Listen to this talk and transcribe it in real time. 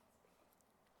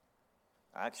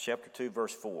Acts chapter 2,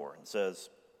 verse 4. It says,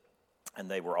 "And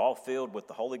they were all filled with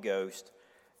the Holy Ghost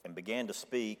and began to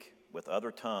speak with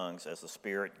other tongues as the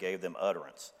Spirit gave them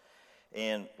utterance."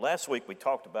 And last week we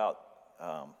talked about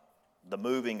the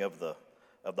moving of the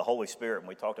Holy Spirit, and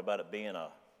we talked about it being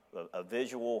a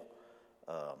visual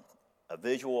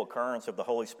occurrence of the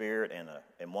Holy Spirit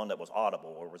and one that was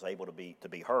audible or was able to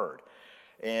be heard.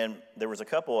 And there was a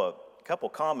couple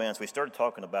comments. We started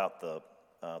talking about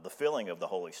the filling of the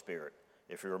Holy Spirit,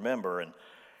 if you remember,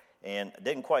 and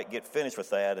didn't quite get finished with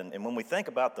that. And when we think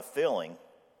about the filling,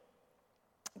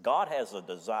 God has a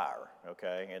desire,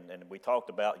 okay? And we talked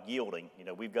about yielding. You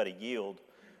know, we've got to yield.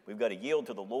 We've got to yield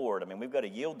to the Lord. I mean, we've got to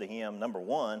yield to Him. Number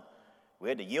one, we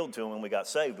had to yield to Him when we got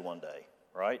saved one day,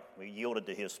 right? We yielded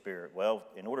to His Spirit. Well,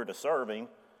 in order to serve Him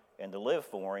and to live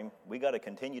for Him, we got to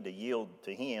continue to yield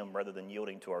to Him rather than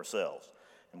yielding to ourselves.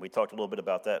 And we talked a little bit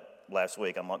about that last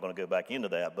week. I'm not going to go back into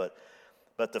that,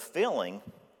 but the filling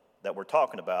that we're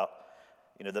talking about,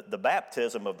 you know, the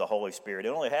baptism of the Holy Spirit, it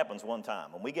only happens one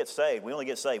time. When we get saved, we only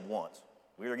get saved once.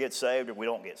 We either get saved or we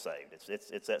don't get saved.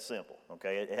 It's that simple,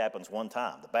 okay? It happens one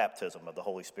time, the baptism of the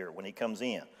Holy Spirit when He comes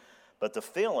in. But the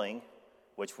filling,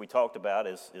 which we talked about,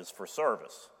 is for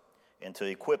service and to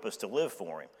equip us to live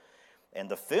for Him. And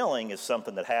the filling is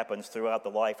something that happens throughout the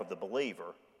life of the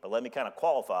believer. But let me kind of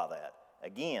qualify that.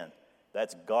 Again,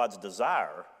 that's God's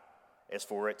desire is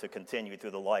for it to continue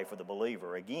through the life of the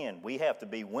believer. Again, we have to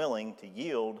be willing to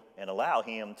yield and allow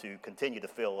Him to continue to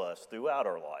fill us throughout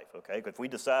our life, okay? If we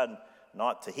decide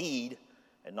not to heed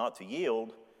and not to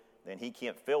yield, then He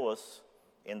can't fill us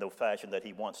in the fashion that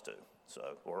He wants to,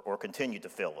 so or continue to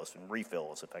fill us and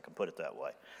refill us, if I can put it that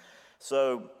way.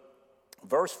 So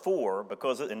verse 4,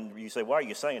 and you say, why are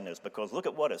you saying this? Because look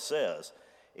at what it says.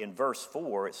 In verse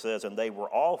 4, it says, "And they were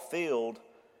all filled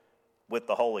with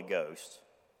the Holy Ghost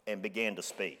and began to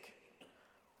speak."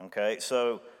 Okay,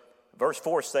 so verse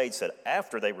 4 states that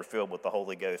after they were filled with the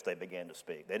Holy Ghost, they began to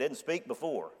speak. They didn't speak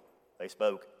before. They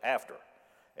spoke after.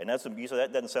 And you say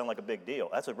that doesn't sound like a big deal.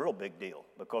 That's a real big deal,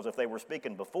 because if they were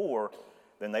speaking before,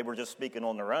 then they were just speaking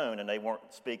on their own, and they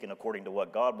weren't speaking according to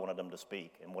what God wanted them to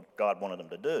speak and what God wanted them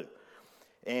to do.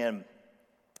 And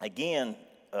again,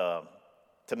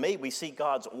 to me, we see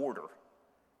God's order.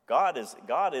 God is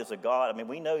a God. I mean,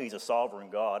 we know He's a sovereign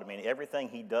God. I mean, everything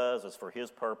He does is for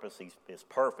His purpose. He's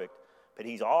perfect, but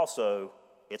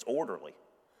it's orderly.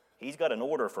 He's got an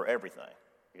order for everything.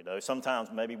 You know, sometimes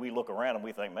maybe we look around and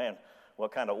we think, man,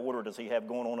 what kind of order does He have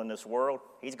going on in this world?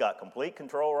 He's got complete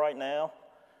control right now.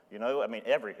 You know, I mean,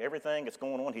 everything that's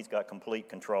going on, He's got complete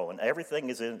control, and everything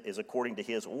is according to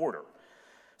His order.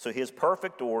 So His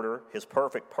perfect order, His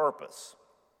perfect purpose.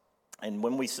 And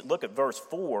when we look at verse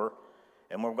 4,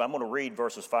 and I'm going to read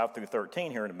verses 5 through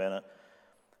 13 here in a minute,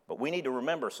 but we need to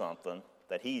remember something,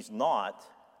 that He's not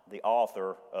the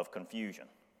author of confusion.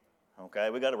 Okay,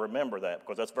 we got to remember that,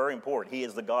 because that's very important. He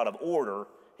is the God of order.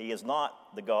 He is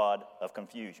not the God of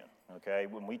confusion. Okay,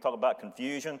 when we talk about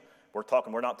confusion,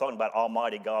 we're not talking about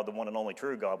Almighty God, the one and only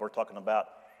true God. We're talking about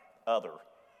other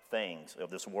things of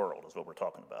this world is what we're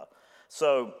talking about.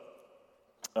 So,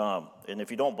 and if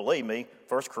you don't believe me,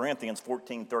 1 Corinthians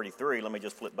 14:33, let me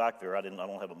just flip back there. I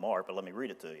don't have a mark, but let me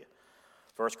read it to you.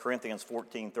 1 Corinthians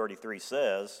 14:33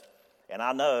 says, and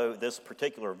I know this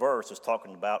particular verse is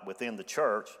talking about within the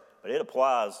church, but it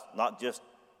applies not just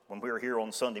when we're here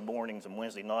on Sunday mornings and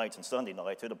Wednesday nights and Sunday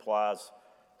nights. It applies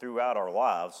throughout our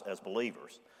lives as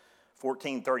believers.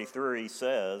 14:33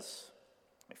 says,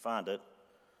 let me find it,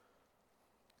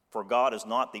 "For God is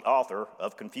not the author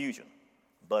of confusion,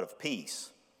 but of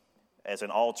peace, as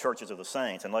in all churches of the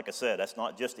saints." And like I said, that's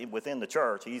not just within the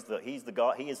church. He's the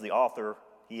God. He is the author.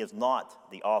 He is not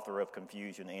the author of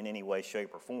confusion in any way,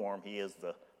 shape, or form. He is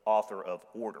the author of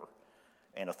order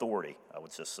and authority, I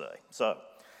would just say.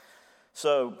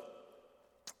 So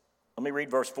let me read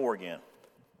verse 4 again.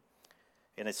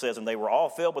 And it says, "And they were all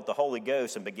filled with the Holy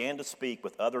Ghost and began to speak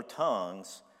with other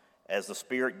tongues as the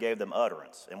Spirit gave them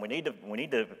utterance." And we need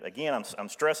to again, I'm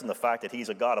stressing the fact that He's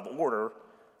a God of order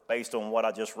based on what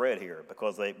I just read here,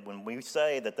 because when we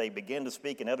say that they begin to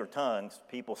speak in other tongues,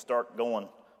 people start going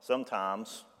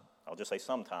sometimes, I'll just say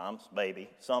sometimes, maybe,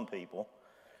 some people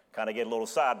kind of get a little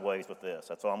sideways with this.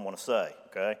 That's all I'm going to say,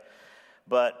 okay?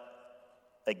 But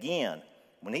again,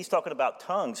 when He's talking about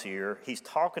tongues here, He's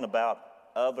talking about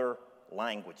other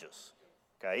languages,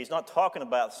 okay? He's not talking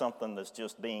about something that's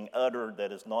just being uttered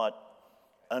that is not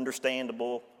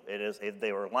understandable.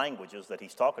 There are languages that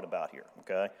He's talking about here,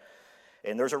 okay?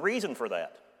 And there's a reason for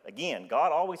that. Again,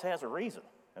 God always has a reason,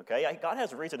 okay? God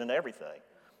has a reason in everything.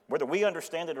 Whether we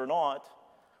understand it or not,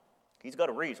 He's got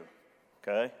a reason,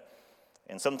 okay?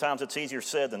 And sometimes it's easier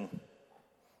said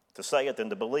to say it than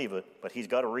to believe it, but he's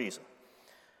got a reason.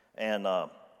 And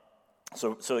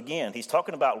so again,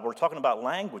 we're talking about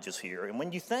languages here. And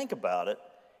when you think about it,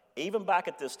 even back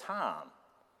at this time,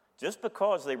 just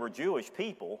because they were Jewish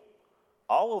people,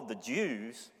 all of the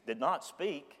Jews did not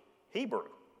speak Hebrew.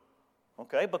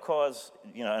 Okay, because,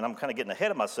 and I'm kind of getting ahead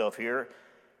of myself here,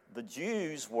 the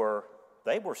Jews were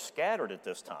scattered at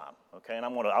this time. Okay, and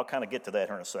I'll kind of get to that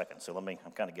here in a second. So I'm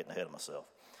kind of getting ahead of myself.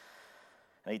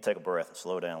 I need to take a breath and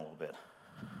slow down a little bit.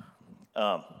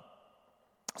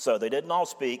 So they didn't all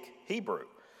speak Hebrew.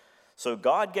 So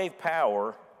God gave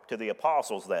power to the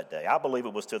apostles that day. I believe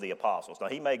it was to the apostles. Now,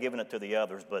 he may have given it to the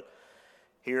others, but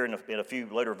here in a few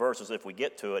later verses, if we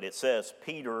get to it, it says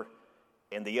Peter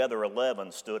and the other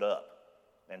 11 stood up.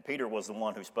 And Peter was the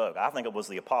one who spoke. I think it was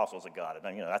the apostles that got it.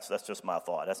 And, that's just my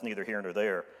thought. That's neither here nor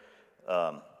there.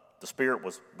 The Spirit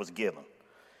was given.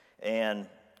 And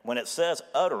when it says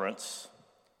utterance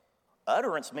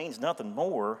means nothing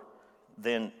more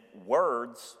than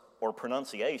words or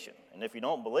pronunciation. And if you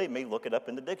don't believe me, look it up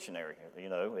in the dictionary.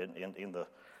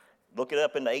 Look it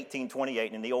up in the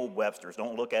 1828 in the old Webster's.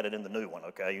 Don't look at it in the new one.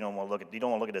 Okay, you don't want to look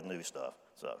at the new stuff.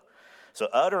 So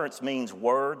utterance means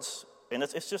words, and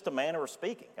it's just a manner of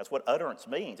speaking. That's what utterance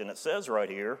means. And it says right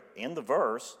here in the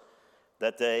verse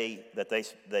that they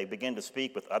begin to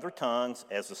speak with other tongues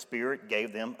as the Spirit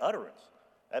gave them utterance.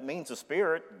 That means the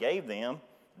Spirit gave them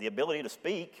the ability to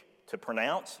speak, to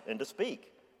pronounce, and to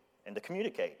speak, and to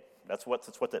communicate. That's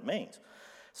what that means.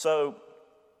 So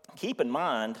keep in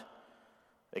mind,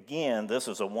 again, this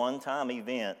is a one-time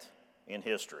event in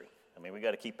history. We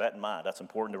got to keep that in mind. That's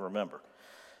important to remember.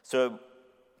 So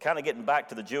kind of getting back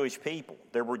to the Jewish people,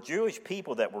 there were Jewish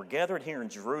people that were gathered here in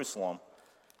Jerusalem.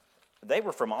 They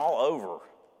were from all over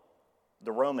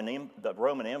the Roman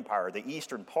Empire, the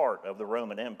eastern part of the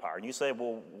Roman Empire. And you say,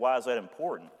 well, why is that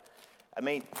important?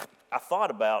 I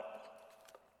thought about,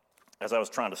 as I was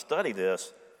trying to study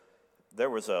this,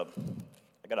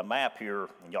 I got a map here,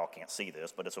 and y'all can't see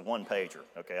this, but it's a one-pager,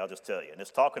 okay, I'll just tell you. And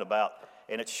it's talking about,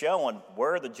 and it's showing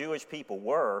where the Jewish people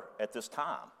were at this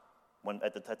time,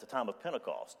 at the time of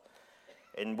Pentecost.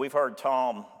 And we've heard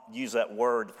Tom use that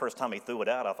word. The first time he threw it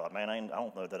out, I thought, man, I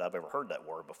don't know that I've ever heard that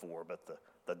word before, but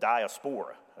the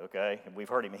diaspora, okay? And we've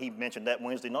heard him, he mentioned that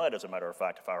Wednesday night, as a matter of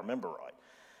fact, if I remember right.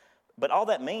 But all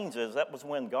that means is that was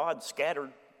when God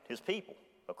scattered his people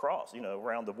across,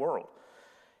 around the world.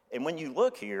 And when you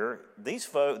look here,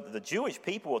 the Jewish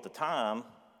people at the time,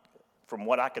 from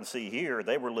what I can see here,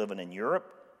 they were living in Europe,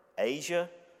 Asia,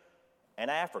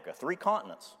 and Africa, 3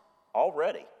 continents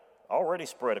already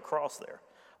spread across there,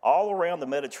 all around the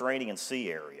Mediterranean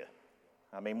Sea area.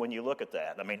 When you look at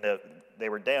that, they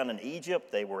were down in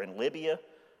Egypt, they were in Libya,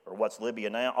 or what's Libya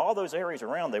now, all those areas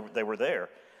around, they were there.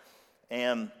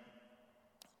 And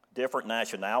different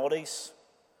nationalities,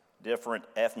 different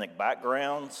ethnic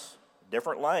backgrounds,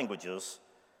 different languages,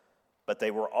 but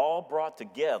they were all brought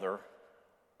together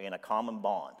in a common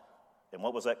bond. And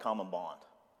what was that common bond?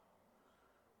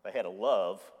 They had a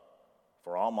love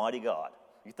for Almighty God.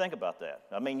 You think about that.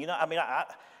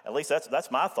 At least that's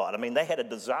my thought. They had a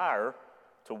desire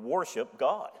to worship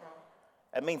God.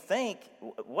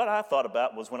 What I thought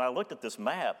about was when I looked at this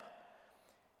map,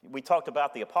 we talked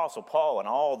about the Apostle Paul and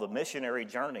all the missionary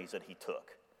journeys that he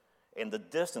took and the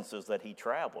distances that he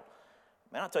traveled.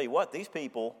 Man, I'll tell you what, these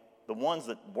people, the ones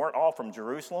that weren't all from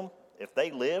Jerusalem, if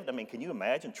they lived, can you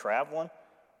imagine traveling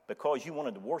because you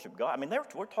wanted to worship God?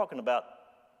 We're talking about,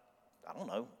 I don't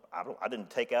know, I didn't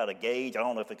take out a gauge. I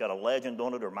don't know if it got a legend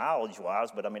on it or mileage-wise,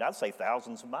 but I'd say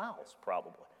thousands of miles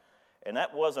probably. And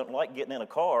that wasn't like getting in a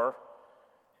car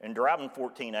and driving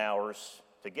 14 hours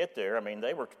to get there.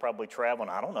 They were probably traveling,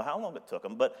 I don't know how long it took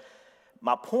them, but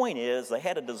my point is they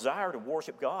had a desire to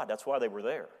worship God. That's why they were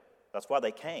there. That's why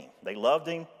they came. They loved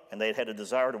him, and they had a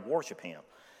desire to worship him.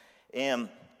 And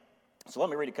so let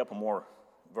me read a couple more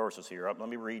verses here. Let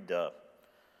me read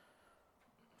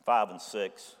 5 and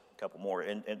 6, a couple more.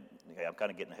 And okay, I'm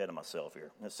kind of getting ahead of myself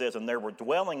here. And it says, and there were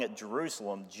dwelling at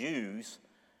Jerusalem Jews,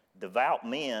 devout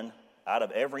men out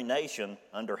of every nation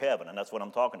under heaven. And that's what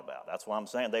I'm talking about. That's why I'm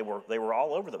saying they were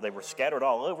all over. They were scattered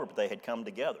all over, but they had come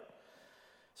together.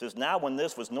 It says, now when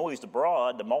this was noised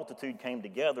abroad, the multitude came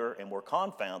together and were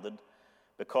confounded,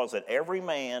 because that every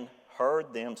man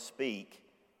heard them speak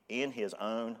in his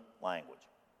own language.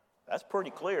 That's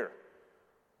pretty clear.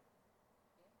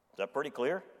 Is that pretty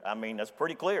clear? That's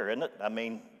pretty clear, isn't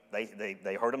it?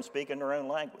 They heard them speak in their own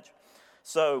language.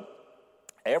 So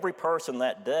every person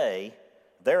that day,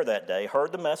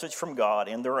 heard the message from God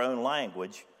in their own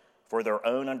language for their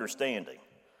own understanding.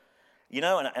 And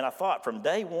I thought from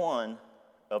day one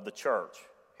of the church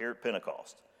here at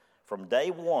Pentecost, from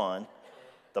day one,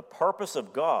 the purpose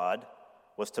of God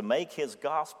was to make his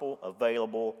gospel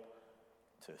available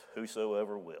to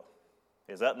whosoever will.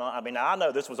 Is that not? I mean, I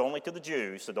know this was only to the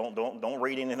Jews, so don't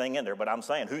read anything in there, but I'm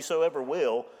saying whosoever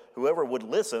will, whoever would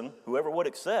listen, whoever would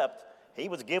accept, he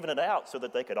was giving it out so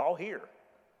that they could all hear.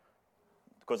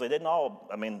 Because they didn't all,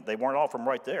 I mean, they weren't all from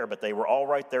right there, but they were all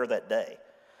right there that day.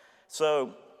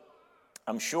 So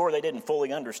I'm sure they didn't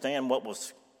fully understand what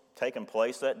was taking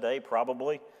place that day,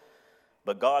 probably,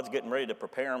 but God's getting ready to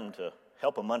prepare them to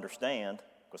help them understand,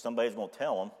 because somebody's going to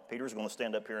tell them. Peter's going to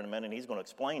stand up here in a minute, and he's going to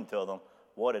explain to them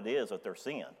what it is that they're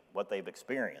seeing, what they've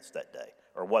experienced that day,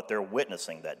 or what they're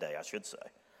witnessing that day, I should say.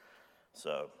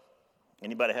 So,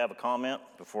 anybody have a comment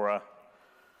before I?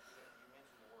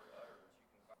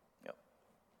 Yep.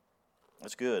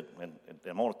 That's good, and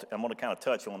I'm going to kind of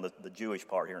touch on the Jewish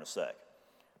part here in a sec.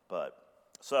 But,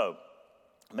 so,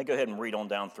 let me go ahead and read on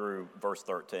down through verse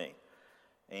 13.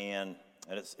 And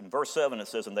it's in verse 7 it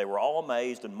says, "And they were all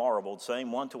amazed and marveled,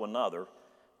 saying one to another,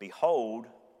 Behold,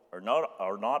 are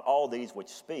not all these which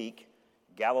speak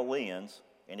Galileans?"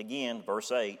 And again,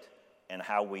 verse 8, "And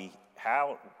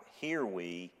how hear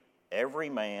we every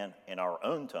man in our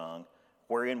own tongue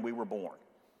wherein we were born?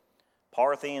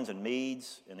 Parthians and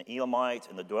Medes and the Elamites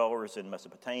and the dwellers in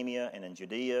Mesopotamia and in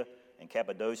Judea and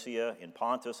Cappadocia, in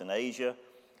Pontus and Asia,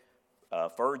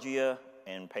 Phrygia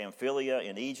and Pamphylia,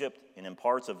 in Egypt, and in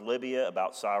parts of Libya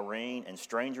about Cyrene, and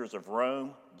strangers of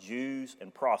Rome, Jews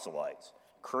and proselytes,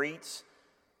 Cretes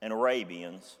and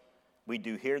Arabians, we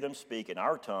do hear them speak in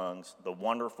our tongues the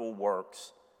wonderful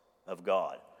works of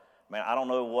God." Man, I don't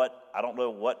know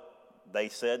what they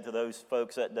said to those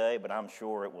folks that day, but I'm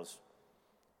sure it was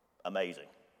amazing.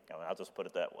 I mean, I'll just put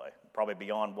it that way. Probably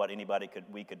beyond what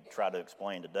we could try to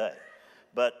explain today.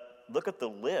 But look at the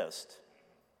list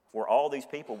where all these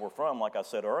people were from, like I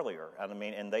said earlier. I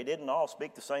mean, and they didn't all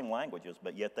speak the same languages,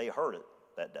 but yet they heard it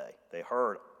that day.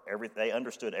 They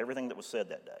understood everything that was said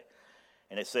that day.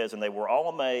 And it says, "And they were all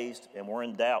amazed and were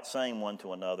in doubt, saying one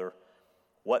to another,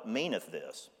 What meaneth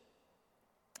this?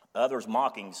 Others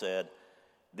mocking said,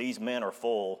 These men are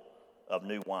full of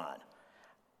new wine."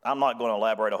 I'm not going to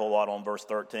elaborate a whole lot on verse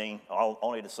 13.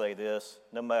 Only to say this: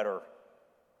 no matter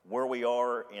where we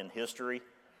are in history,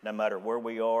 no matter where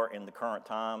we are in the current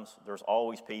times, there's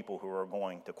always people who are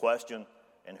going to question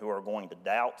and who are going to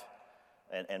doubt.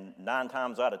 And 9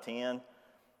 times out of 10,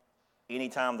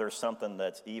 anytime there's something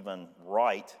that's even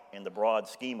right in the broad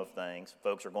scheme of things,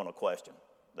 folks are going to question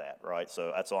that, right?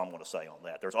 So that's all I'm going to say on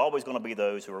that. There's always going to be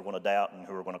those who are going to doubt and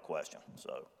who are going to question.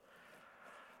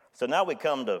 So now we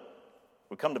come to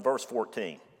verse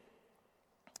 14.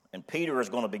 And Peter is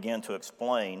going to begin to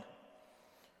explain.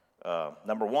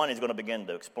 Number 1, he's going to begin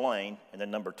to explain, and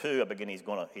then number 2, he's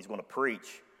going to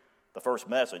preach the first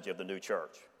message of the new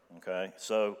church. Okay,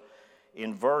 so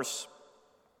in verse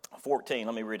 14,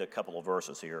 let me read a couple of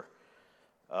verses here.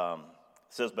 It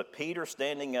says, "But Peter,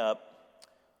 standing up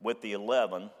with the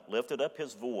 11, lifted up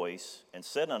his voice and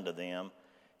said unto them,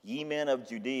 Ye men of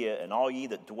Judea, and all ye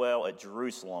that dwell at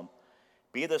Jerusalem,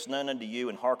 be this known unto you,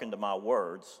 and hearken to my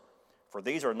words. For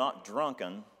these are not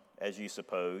drunken, as you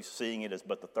suppose, seeing it is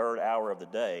but the 3rd hour of the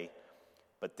day,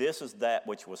 but this is that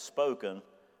which was spoken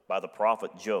by the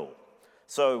prophet Joel."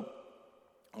 So,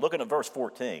 looking at verse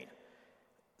 14.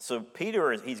 So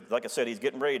Peter, he's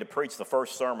getting ready to preach the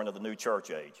first sermon of the new church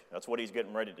age. That's what he's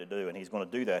getting ready to do, and he's going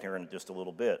to do that here in just a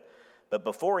little bit. But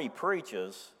before he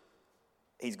preaches,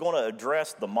 he's going to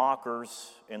address the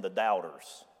mockers and the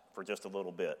doubters for just a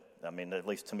little bit. I mean, at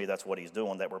least to me, that's what he's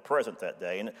doing, that were present that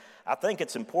day. And I think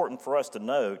it's important for us to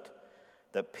note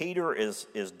that Peter is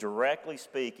directly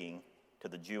speaking to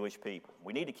the Jewish people.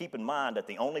 We need to keep in mind that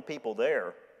the only people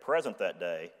there present that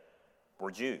day were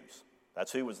Jews.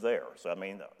 That's who was there. So, I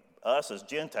mean, us as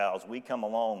Gentiles, we come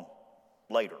along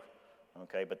later,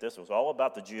 okay? But this was all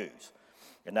about the Jews,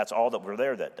 and that's all that were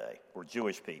there that day, were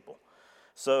Jewish people.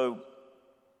 So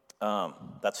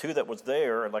that's who that was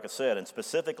there, like I said, and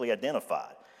specifically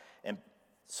identified. And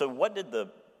so what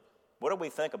do we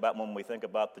think about when we think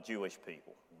about the Jewish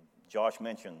people? Josh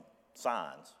mentioned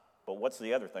signs, but what's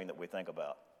the other thing that we think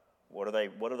about? What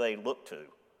do they look to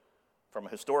from a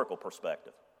historical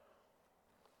perspective?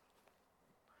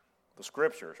 The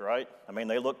scriptures, right? I mean,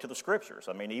 they look to the scriptures.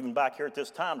 I mean, even back here at this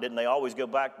time, didn't they always go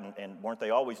back and weren't they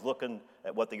always looking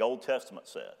at what the Old Testament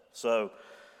said? So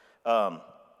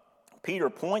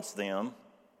Peter points them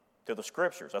to the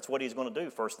scriptures. That's what he's going to do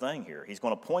first thing here. He's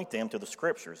going to point them to the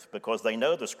scriptures because they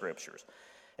know the scriptures.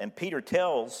 And Peter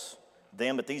tells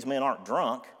them that these men aren't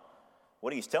drunk.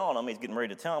 What he's telling them, he's getting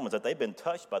ready to tell them, is that they've been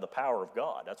touched by the power of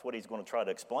God. That's what he's going to try to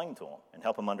explain to them and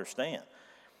help them understand.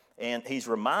 And he's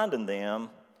reminding them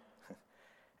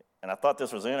And I thought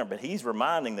this was interesting, but he's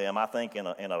reminding them, I think, in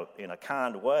a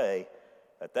kind way,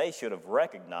 that they should have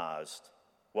recognized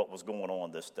what was going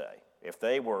on this day. If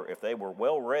they were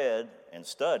well read and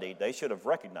studied, they should have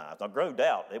recognized. Now, no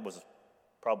doubt, it was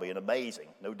probably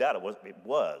no doubt it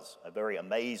was a very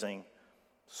amazing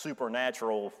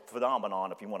supernatural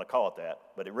phenomenon, if you want to call it that.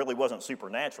 But it really wasn't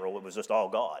supernatural, it was just all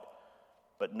God.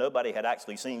 But nobody had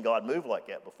actually seen God move like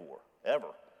that before, ever.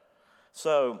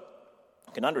 So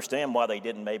I can understand why they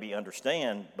didn't maybe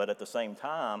understand, but at the same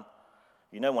time,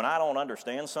 when I don't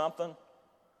understand something,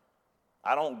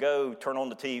 I don't go turn on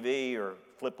the TV or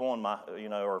flip on my,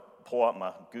 or pull out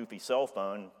my goofy cell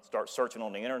phone, start searching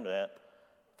on the internet.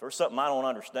 If there's something I don't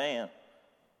understand,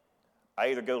 I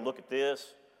either go look at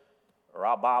this, or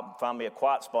I'll find me a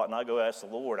quiet spot and I go ask the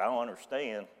Lord, I don't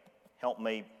understand, help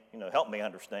me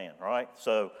understand, right?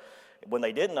 So when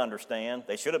they didn't understand,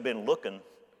 they should have been looking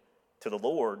to the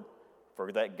Lord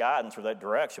for that guidance or that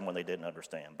direction when they didn't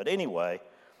understand. But anyway,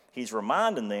 he's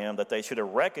reminding them that they should have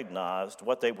recognized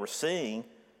what they were seeing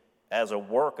as a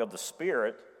work of the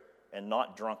Spirit and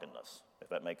not drunkenness, if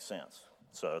that makes sense.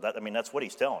 So that's what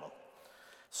he's telling them.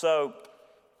 So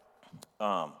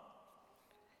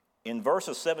in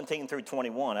verses 17 through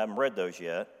 21, I haven't read those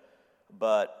yet,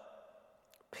 but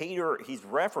Peter, he's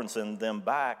referencing them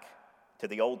back to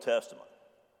the Old Testament,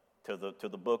 to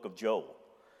the book of Joel.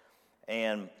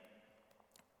 And,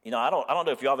 I don't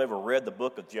know if y'all have ever read the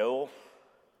book of Joel,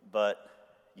 but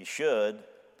you should,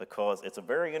 because it's a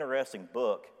very interesting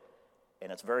book,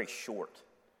 and it's very short.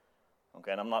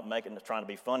 Okay, and I'm not trying to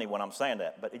be funny when I'm saying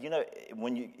that, but if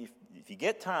you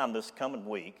get time this coming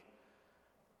week,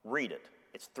 read it.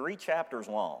 It's 3 chapters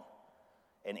long,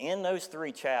 and in those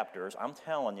 3 chapters, I'm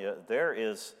telling you, there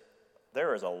is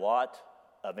a lot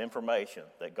of information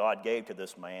that God gave to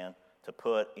this man to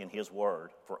put in His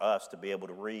Word for us to be able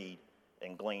to read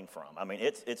and glean from. I mean,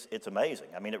 it's amazing.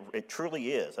 I mean, it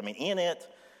truly is. I mean, in it,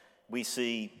 we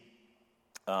see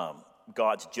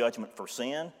God's judgment for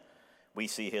sin. We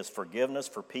see His forgiveness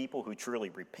for people who truly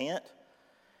repent.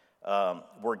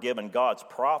 We're given God's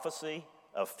prophecy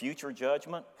of future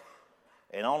judgment.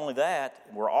 And not only that,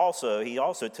 He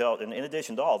also tells, and in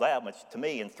addition to all that, which to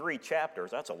me in 3 chapters,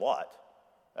 that's a lot.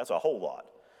 That's a whole lot.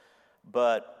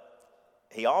 But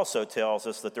He also tells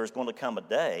us that there's going to come a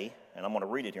day, and I'm going to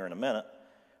read it here in a minute,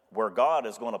 where God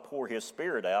is going to pour His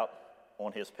Spirit out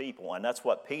on His people. And that's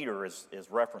what Peter is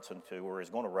referencing to, or is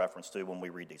going to reference to when we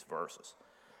read these verses.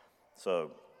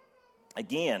 So,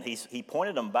 again, he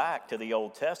pointed them back to the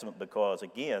Old Testament because,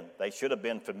 again, they should have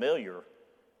been familiar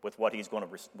with what he's going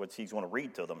to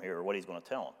read to them here, or what he's going to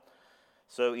tell them.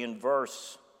 So in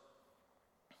verse,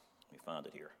 let me find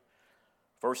it here,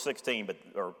 verse 16.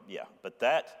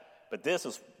 But this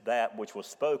is that which was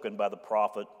spoken by the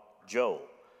prophet Joel,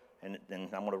 and I'm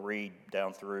going to read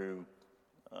down through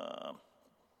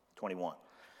 21. It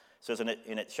says, and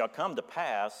it shall come to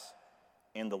pass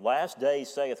in the last days,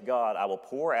 saith God, I will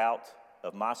pour out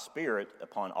of my Spirit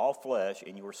upon all flesh,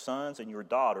 and your sons and your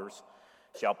daughters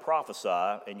shall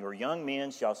prophesy, and your young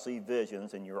men shall see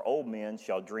visions, and your old men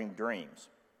shall dream dreams.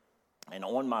 And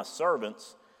on my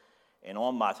servants and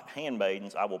on my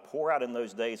handmaidens I will pour out in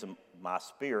those days of my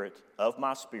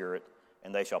Spirit,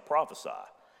 and they shall prophesy.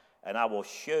 And I will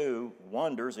show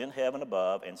wonders in heaven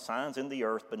above, and signs in the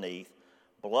earth beneath,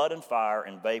 blood and fire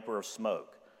and vapor of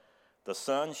smoke. The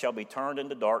sun shall be turned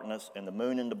into darkness, and the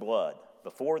moon into blood,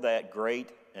 before that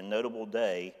great and notable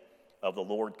day of the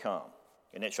Lord come.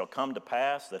 And it shall come to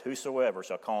pass that whosoever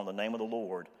shall call on the name of the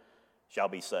Lord shall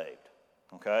be saved.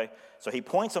 Okay? So he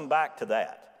points them back to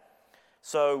that.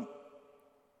 So,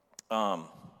 let me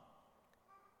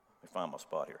find my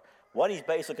spot here. What he's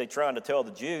basically trying to tell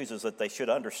the Jews is that they should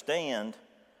understand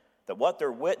that what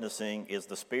they're witnessing is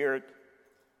the Spirit,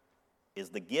 is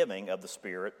the giving of the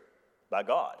Spirit by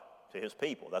God to His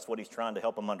people. That's what he's trying to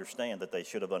help them understand, that they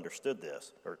should have understood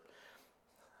this. Or,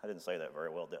 I didn't say that very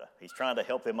well, did I? He's trying to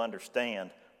help them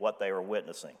understand what they were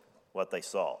witnessing, what they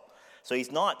saw. So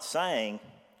he's not saying,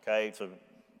 okay, so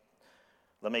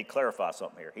let me clarify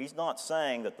something here. He's not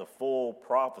saying that the full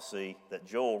prophecy that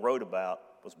Joel wrote about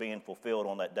was being fulfilled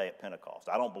on that day at Pentecost.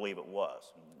 I don't believe it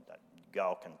was.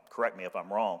 Y'all can correct me if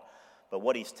I'm wrong. But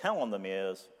what he's telling them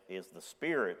is the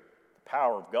Spirit, the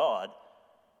power of God,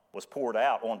 was poured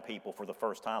out on people for the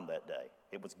first time that day.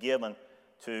 It was given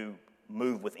to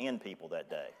move within people that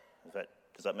day.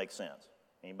 Does that make sense?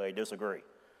 Anybody disagree?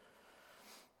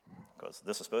 Because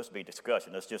this is supposed to be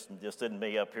discussion. This just isn't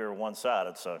me up here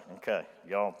one-sided. So, okay,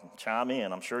 y'all chime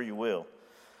in. I'm sure you will.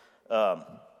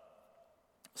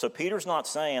 So Peter's not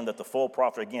saying that the full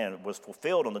prophet, again, was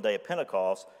fulfilled on the day of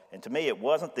Pentecost, and to me it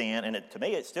wasn't then, and to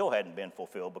me it still hadn't been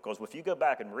fulfilled, because if you go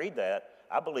back and read that,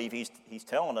 I believe he's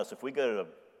telling us, if we go to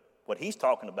what he's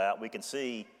talking about, we can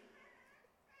see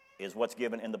is what's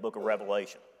given in the book of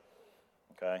Revelation.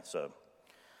 Okay, so,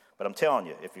 but I'm telling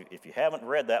you, if you haven't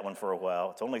read that one for a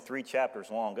while, it's only 3 chapters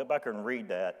long, go back and read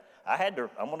that.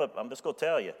 I'm just going to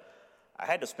tell you, I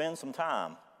had to spend some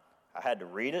time. I had to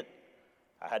read it.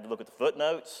 I had to look at the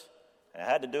footnotes, and I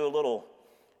had to do a little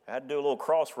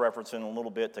cross-referencing a little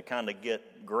bit to kind of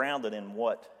get grounded in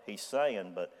what he's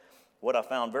saying. But what I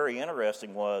found very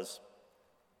interesting was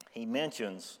he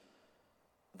mentions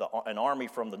an army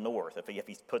from the north, if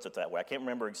he puts it that way. I can't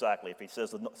remember exactly if he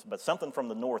says, but something from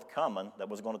the north coming that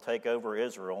was going to take over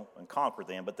Israel and conquer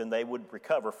them, but then they would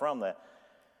recover from that.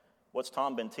 What's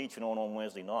Tom been teaching on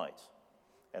Wednesday nights?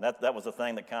 And that was the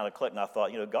thing that kind of clicked, and I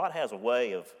thought, God has a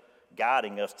way of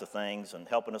guiding us to things and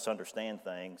helping us understand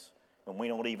things when we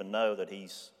don't even know that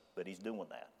he's doing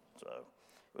that. So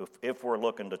if we're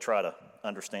looking to try to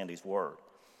understand his word.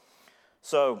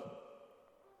 So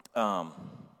let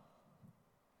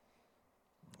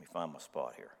me find my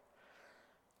spot here.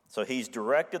 So he's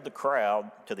directed the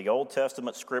crowd to the Old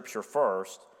Testament scripture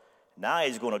first. Now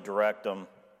he's going to direct them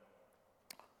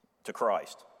to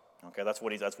Christ. Okay, that's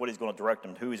what he's going to direct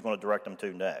them, who he's going to direct them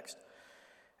to next.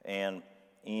 And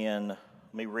let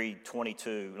me read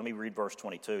verse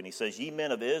 22, and he says, "Ye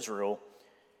men of Israel,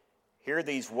 hear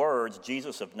these words,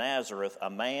 Jesus of Nazareth, a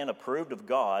man approved of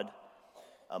God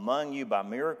among you by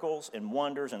miracles and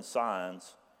wonders and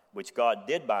signs, which God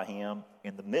did by him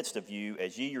in the midst of you,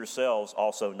 as ye yourselves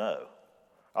also know."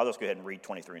 I'll just go ahead and read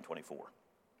 23 and 24.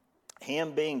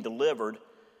 "Him being delivered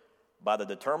by the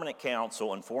determinate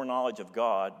counsel and foreknowledge of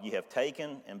God, ye have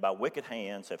taken, and by wicked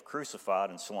hands have crucified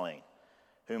and slain,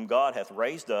 whom God hath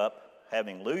raised up,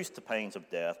 having loosed the pains of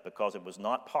death, because it was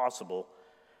not possible,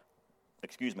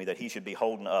 that he should be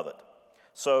holden of it."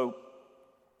 So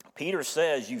Peter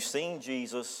says, you've seen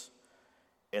Jesus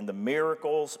and the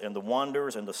miracles and the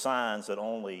wonders and the signs that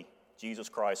only Jesus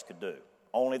Christ could do,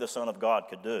 only the Son of God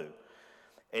could do.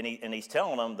 And he's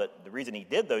telling them that the reason he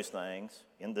did those things,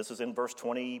 and this is in verse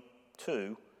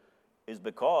 22, is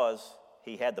because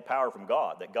he had the power from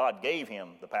God, that God gave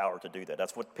him the power to do that.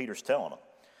 That's what Peter's telling them.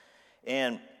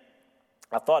 And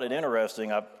I thought it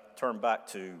interesting. I turned back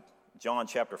to John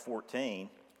chapter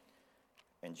 14.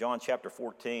 In John chapter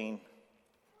 14,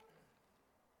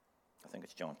 I think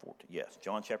it's John 14. Yes,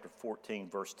 John chapter 14,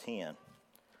 verse 10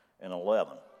 and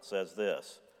 11 says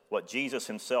this, what Jesus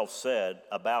himself said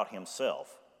about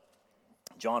himself.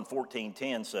 John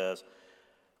 14:10 says,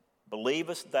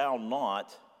 "Believest thou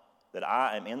not that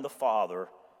I am in the Father,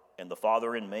 and the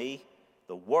Father in me?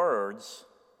 The words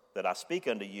that I speak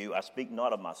unto you, I speak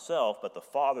not of myself, but the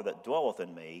Father that dwelleth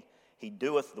in me, he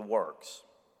doeth the works.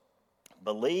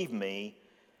 Believe me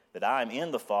that I am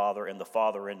in the Father, and the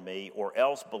Father in me, or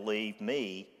else believe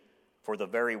me for the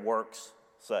very works'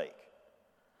 sake."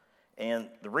 And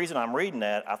the reason I'm reading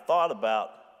that, I thought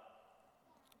about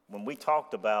when we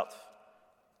talked about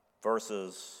verse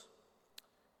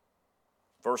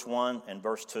 1 and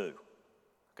verse 2.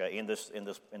 Okay, in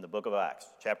the book of Acts,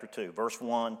 chapter 2, verse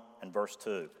 1 and verse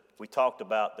 2. We talked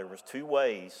about there was 2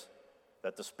 ways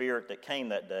that the Spirit that came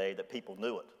that day that people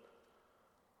knew it.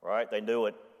 Right? They knew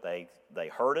it, they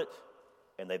heard it,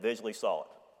 and they visually saw it.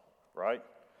 Right?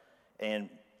 And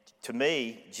to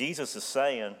me, Jesus is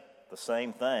saying the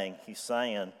same thing. He's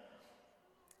saying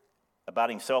about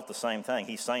himself the same thing.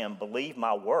 He's saying, believe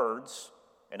my words.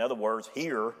 In other words,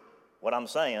 hear what I'm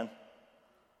saying.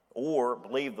 Or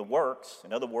believe the works.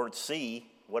 In other words, see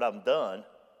what I've done,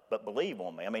 but believe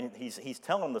on me. I mean, he's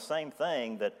telling the same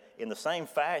thing, that in the same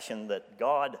fashion that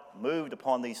God moved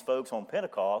upon these folks on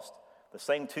Pentecost, the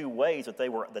same 2 ways that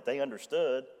they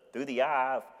understood, through the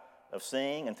eye of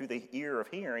seeing and through the ear of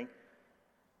hearing,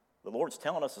 the Lord's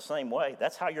telling us the same way.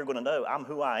 That's how you're going to know I'm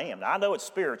who I am. Now, I know it's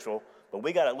spiritual, but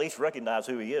we got to at least recognize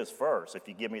who he is first, if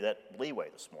you give me that leeway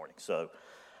this morning. So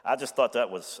I just thought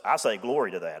I say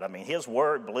glory to that. I mean, his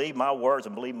word, believe my words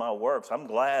and believe my works. I'm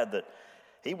glad that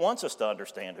he wants us to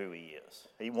understand who he is.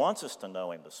 He wants us to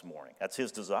know him this morning. That's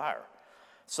his desire.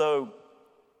 So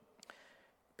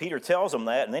Peter tells them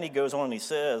that, and then he goes on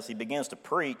and he begins to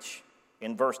preach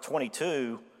in verse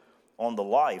 22 on the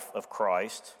life of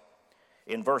Christ.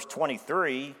 In verse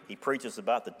 23, he preaches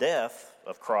about the death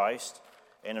of Christ.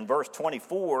 And in verse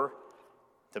 24,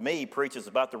 to me, he preaches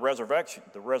about the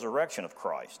resurrection of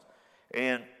Christ.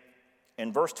 And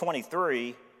in verse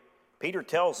 23, Peter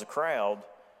tells the crowd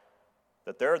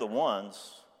that they're the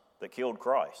ones that killed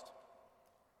Christ.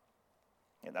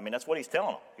 And, I mean, that's what he's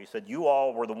telling them. He said, you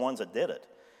all were the ones that did it.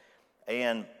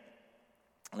 And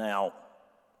now,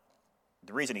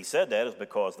 the reason he said that is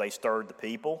because they stirred the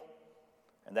people,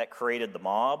 and that created the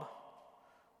mob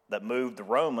that moved the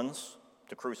Romans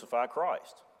to crucify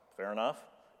Christ. Fair enough?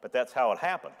 But that's how it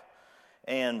happened.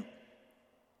 And,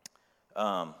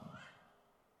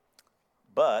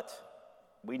 but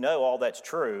we know all that's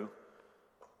true,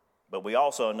 but we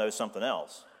also know something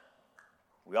else.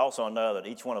 We also know that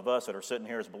each one of us that are sitting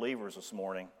here as believers this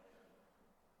morning,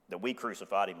 that we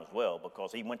crucified him as well,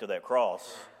 because he went to that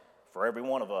cross for every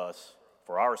one of us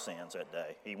for our sins that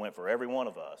day. He went for every one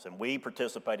of us, and we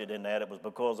participated in that. It was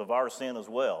because of our sin as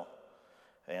well,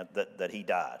 and that he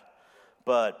died.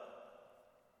 But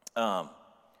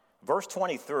verse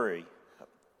 23,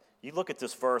 you look at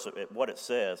this verse, at what it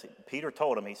says. Peter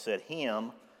told him, he said,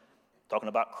 him, talking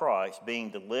about Christ, being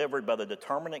delivered by the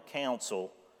determinate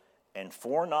counsel and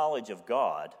foreknowledge of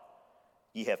God,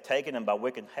 ye have taken him by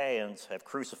wicked hands, have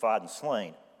crucified and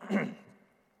slain.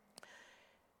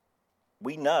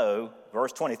 We know,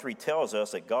 verse 23 tells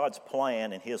us that God's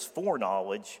plan and his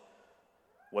foreknowledge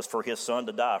was for his son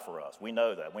to die for us. We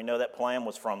know that. We know that plan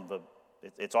was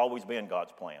it's always been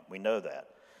God's plan. We know that.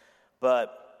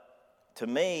 But to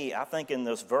me, I think in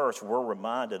this verse, we're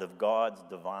reminded of God's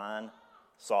divine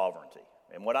sovereignty.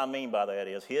 And what I mean by that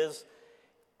is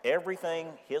everything,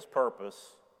 his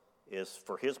purpose is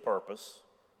for his purpose.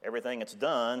 Everything that's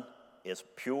done is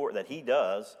pure, that he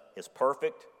does, is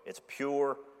perfect, it's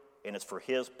pure, and it's for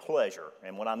his pleasure.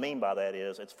 And what I mean by that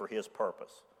is it's for his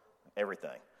purpose,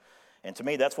 everything. And to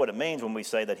me, that's what it means when we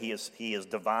say that he is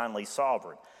divinely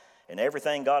sovereign. And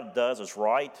everything God does is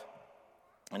right,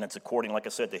 and it's according, like I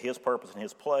said, to his purpose and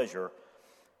his pleasure.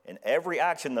 And every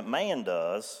action that man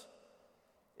does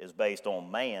is based on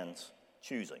man's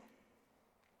choosing,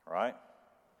 right?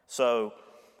 So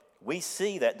we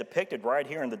see that depicted right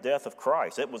here in the death of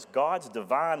Christ. It was God's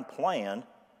divine plan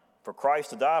for Christ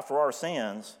to die for our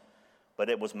sins, but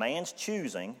it was man's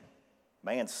choosing,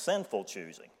 man's sinful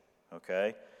choosing,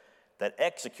 okay, that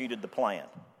executed the plan,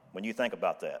 when you think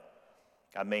about that.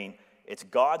 I mean, it's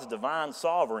God's divine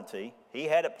sovereignty. He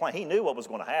had it planned. He knew what was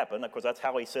going to happen, because that's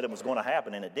how he said it was going to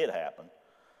happen, and it did happen.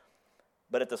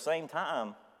 But at the same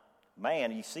time,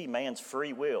 man, you see man's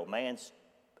free will, man's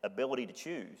ability to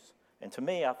choose. And to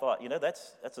me, I thought,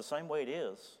 that's the same way it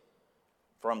is.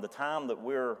 From the time that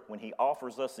when he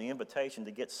offers us the invitation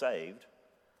to get saved,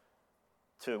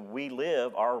 to we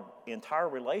live our entire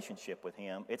relationship with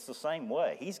him, it's the same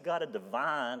way. He's got a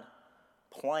divine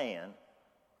plan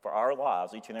for our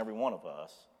lives, each and every one of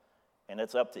us. And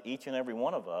it's up to each and every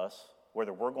one of us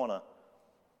whether we're going to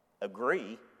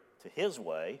agree to his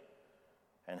way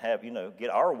and get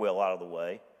our will out of the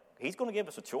way. He's going to give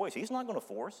us a choice. He's not going to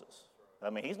force us. I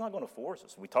mean, he's not going to force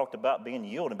us. We talked about being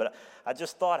yielding, but I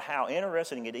just thought how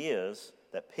interesting it is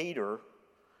that Peter,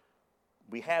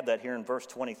 we have that here in verse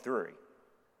 23,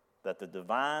 that the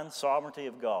divine sovereignty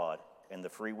of God and the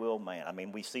free will of man, I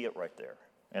mean, we see it right there.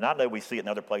 And I know we see it in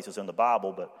other places in the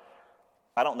Bible, but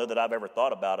I don't know that I've ever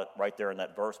thought about it right there in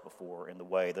that verse before in the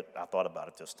way that I thought about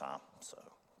it this time.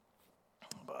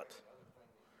 But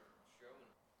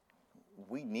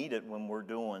we need it when we're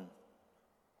doing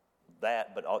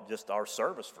that, but just our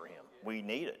service for him. We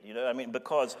need it,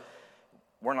 because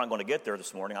we're not going to get there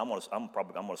this morning. I'm going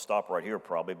to stop right here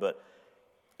probably, but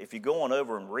if you go on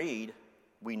over and read,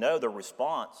 we know the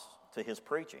response to his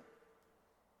preaching,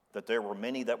 that there were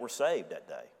many that were saved that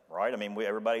day, right? I mean,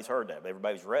 everybody's heard that,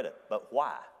 everybody's read it, but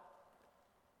why?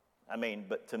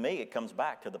 But to me, it comes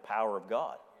back to the power of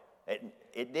God.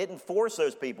 It didn't force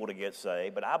those people to get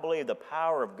saved, but I believe the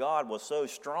power of God was so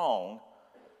strong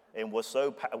and was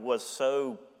so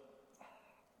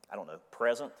I don't know,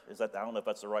 present. I don't know if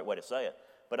that's the right way to say it,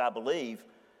 but I believe,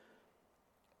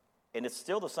 and it's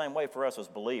still the same way for us as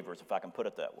believers, if I can put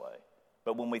it that way.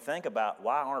 But when we think about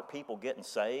why aren't people getting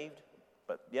saved,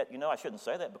 but yet, I shouldn't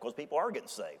say that because people are getting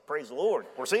saved. Praise the Lord.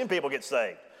 We're seeing people get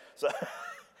saved. So,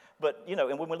 but,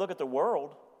 and when we look at the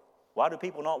world, why do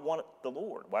people not want the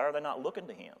Lord? Why are they not looking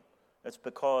to him? It's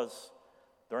because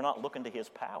they're not looking to his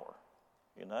power.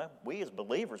 We as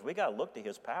believers, we got to look to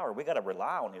his power. We got to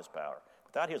rely on his power.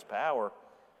 Without his power,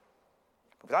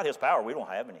 we don't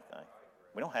have anything.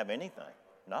 We don't have anything.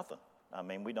 Nothing.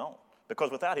 We don't. Because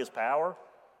without his power,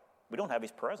 we don't have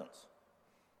his presence.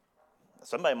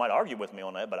 Somebody might argue with me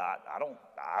on that, but I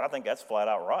don't think that's flat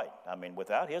out right.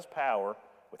 Without his power,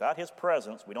 without his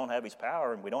presence, we don't have his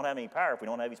power, and we don't have any power if we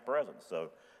don't have his presence.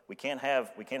 So we can't have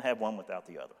one without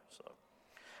the other. So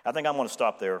I think I'm going to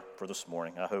stop there for this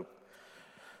morning. I hope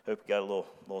you got a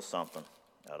little something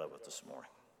out of it this morning.